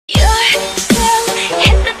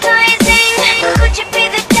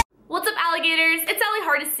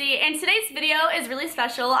really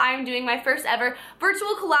special. I'm doing my first ever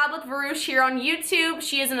virtual collab with Varouche here on YouTube.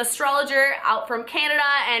 She is an astrologer out from Canada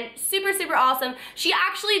and super, super awesome. She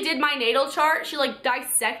actually did my natal chart. She like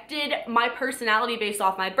dissected my personality based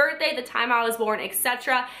off my birthday, the time I was born,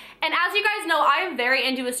 etc. And as you guys know, I am very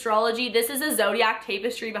into astrology. This is a zodiac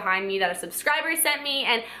tapestry behind me that a subscriber sent me,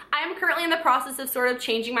 and I am currently in the process of sort of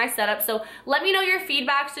changing my setup. So let me know your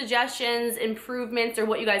feedback, suggestions, improvements, or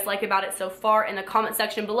what you guys like about it so far in the comment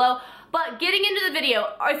section below. But getting into the video,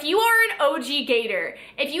 if you are an OG Gator,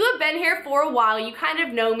 if you have been here for a while, you kind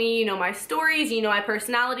of know me, you know my stories, you know my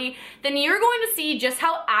personality, then you're going to see just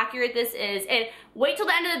how accurate this is. And wait till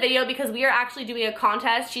the end of the video because we are actually doing a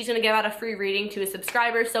contest. She's going to give out a free reading to a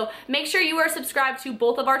subscriber. So make sure you are subscribed to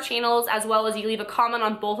both of our channels, as well as you leave a comment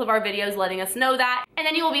on both of our videos letting us know that. And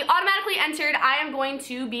then you will be automatically entered. I am going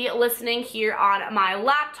to be listening here on my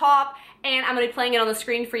laptop, and I'm going to be playing it on the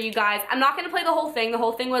screen for you guys. I'm not going to play the whole thing. The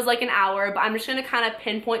whole thing was like an hour, but I'm just going to kind of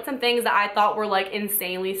pinpoint some things that I thought were like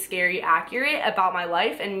insanely scary accurate about my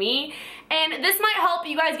life and me. And this might help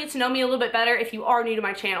you guys get to know me a little bit better if you are new to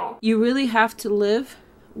my channel. You really have to live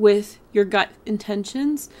with your gut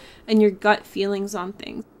intentions and your gut feelings on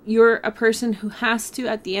things. You're a person who has to,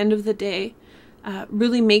 at the end of the day,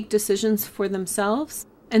 really make decisions for themselves.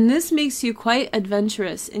 And this makes you quite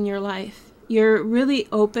adventurous in your life. You're really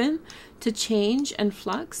open to change and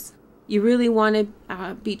flux. You really want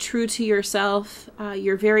to be true to yourself.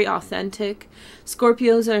 You're very authentic.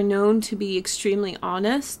 Scorpios are known to be extremely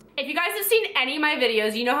honest. If you guys have seen any of my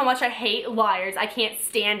videos, you know how much I hate liars. I can't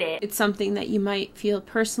stand it. It's something that you might feel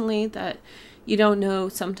personally that you don't know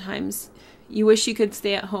sometimes. You wish you could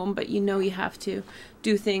stay at home, but you know you have to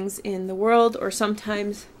do things in the world, or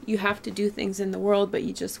sometimes you have to do things in the world, but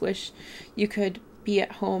you just wish you could be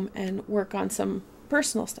at home and work on some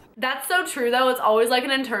personal stuff. That's so true though. It's always like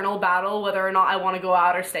an internal battle whether or not I want to go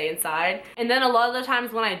out or stay inside. And then a lot of the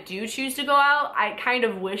times when I do choose to go out, I kind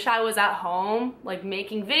of wish I was at home, like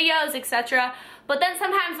making videos, etc. But then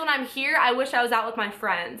sometimes when I'm here, I wish I was out with my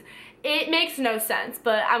friends. It makes no sense,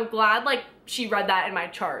 but I'm glad like she read that in my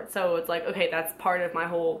chart. So it's like, okay, that's part of my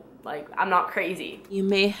whole, like, I'm not crazy. You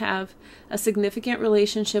may have a significant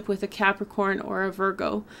relationship with a Capricorn or a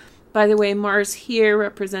Virgo. By the way, Mars here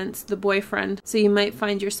represents the boyfriend, so you might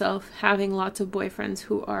find yourself having lots of boyfriends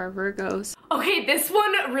who are Virgos. Okay, this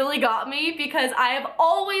one really got me because I have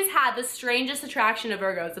always had the strangest attraction to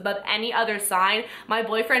Virgos above any other sign. My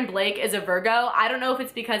boyfriend Blake is a Virgo. I don't know if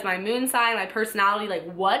it's because my moon sign, my personality, like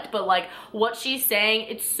what, but like what she's saying,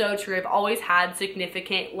 it's so true. I've always had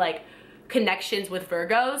significant like connections with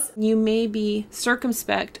Virgos. You may be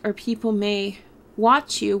circumspect, or people may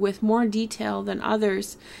watch you with more detail than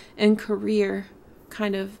others in career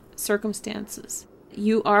kind of circumstances.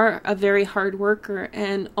 You are a very hard worker,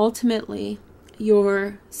 and ultimately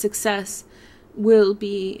your success will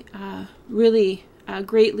be really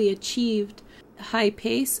greatly achieved, high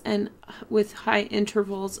pace and with high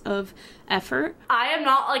intervals of effort. I am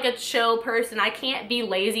not like a chill person. I can't be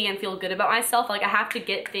lazy and feel good about myself. Like I have to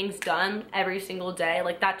get things done every single day.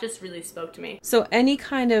 Like that just really spoke to me. So any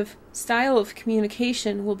kind of style of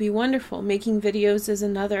communication will be wonderful. Making videos is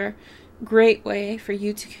another great way for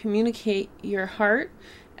you to communicate your heart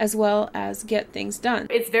as well as get things done.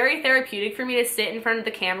 It's very therapeutic for me to sit in front of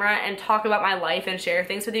the camera and talk about my life and share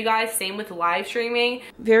things with you guys. Same with live streaming.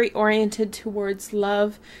 Very oriented towards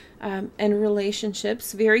love and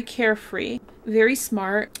relationships, very carefree, very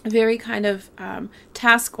smart, very kind of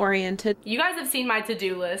task oriented. You guys have seen my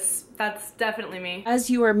to-do list. That's definitely me. As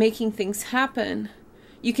you are making things happen,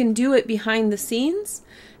 you can do it behind the scenes.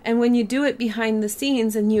 And when you do it behind the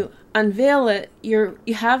scenes and you unveil it, you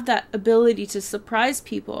have that ability to surprise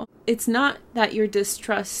people. It's not that you're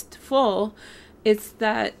distrustful, it's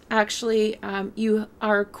that actually you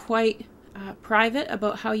are quite private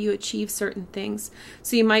about how you achieve certain things.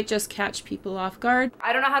 So you might just catch people off guard.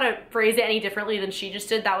 I don't know how to phrase it any differently than she just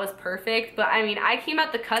did. That was perfect. But I mean, I came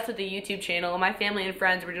out the cuts with the YouTube channel and my family and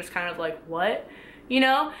friends were just kind of like, what? You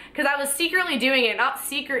know, because I was secretly doing it, not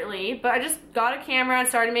secretly, but I just got a camera and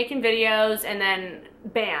started making videos, and then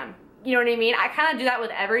bam, you know what I mean? I kind of do that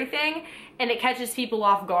with everything, and it catches people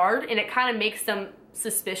off guard, and it kind of makes them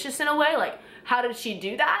suspicious in a way, like, how did she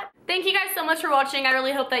do that? Thank you guys so much for watching. I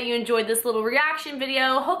really hope that you enjoyed this little reaction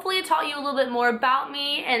video. Hopefully it taught you a little bit more about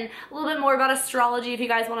me and a little bit more about astrology. If you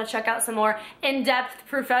guys want to check out some more in-depth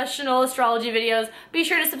professional astrology videos, be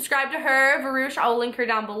sure to subscribe to her, Varouche. I will link her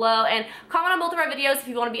down below, and comment on both of our videos if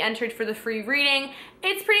you want to be entered for the free reading.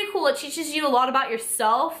 It's pretty cool. It teaches you a lot about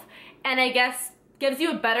yourself, and I guess gives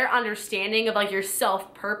you a better understanding of like your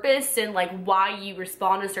self-purpose and like why you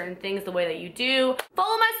respond to certain things the way that you do.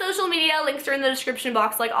 Follow my social media, links are in the description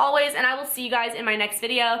box like always, and I will see you guys in my next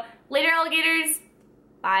video. Later, alligators.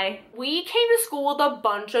 Bye. We came to school with a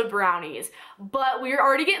bunch of brownies, but we're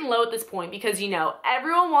already getting low at this point because, you know,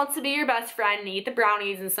 everyone wants to be your best friend and eat the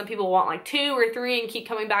brownies, and some people want like 2 or 3 and keep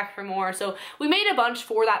coming back for more. So we made a bunch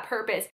for that purpose.